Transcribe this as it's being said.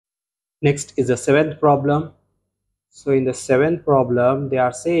Next is the seventh problem. So in the seventh problem, they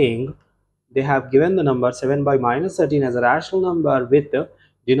are saying they have given the number 7 by minus 13 as a rational number with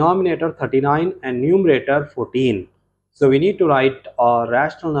denominator 39 and numerator 14. So we need to write a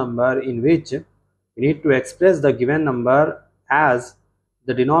rational number in which we need to express the given number as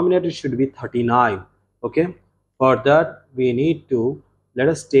the denominator should be 39. Okay, for that we need to, let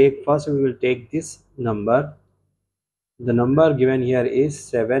us take, first we will take this number. The number given here is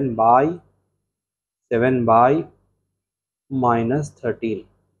 7 by minus 13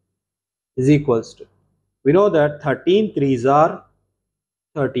 is equals to, we know that 13 threes are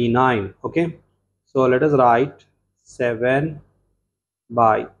 39. Okay, so let us write 7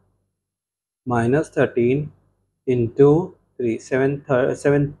 by minus 13 into 3.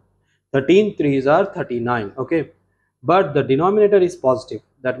 13 threes are 39. Okay, but the denominator is positive,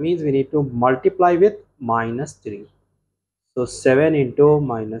 that means we need to multiply with minus 3. So 7 into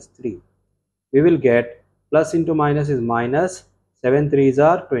minus 3, we will get, plus into minus is minus, 7 threes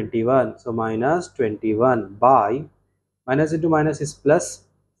are 21, so minus 21 by, minus into minus is plus,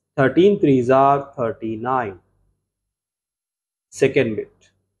 13 threes are 39. Second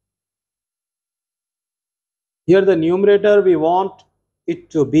bit, here the numerator we want it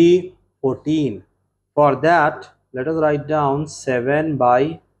to be 14. For that, let us write down 7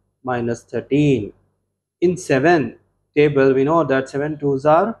 by minus 13. In 7 table, we know that 7 twos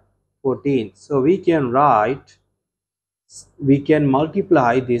are 14. So we can write, we can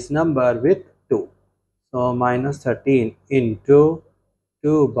multiply this number with 2. So minus 13 into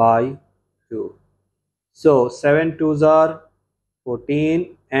 2 by 2. So 7 twos are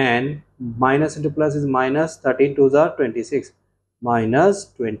 14 and minus into plus is minus, 13 twos are 26, minus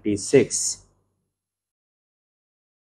 26.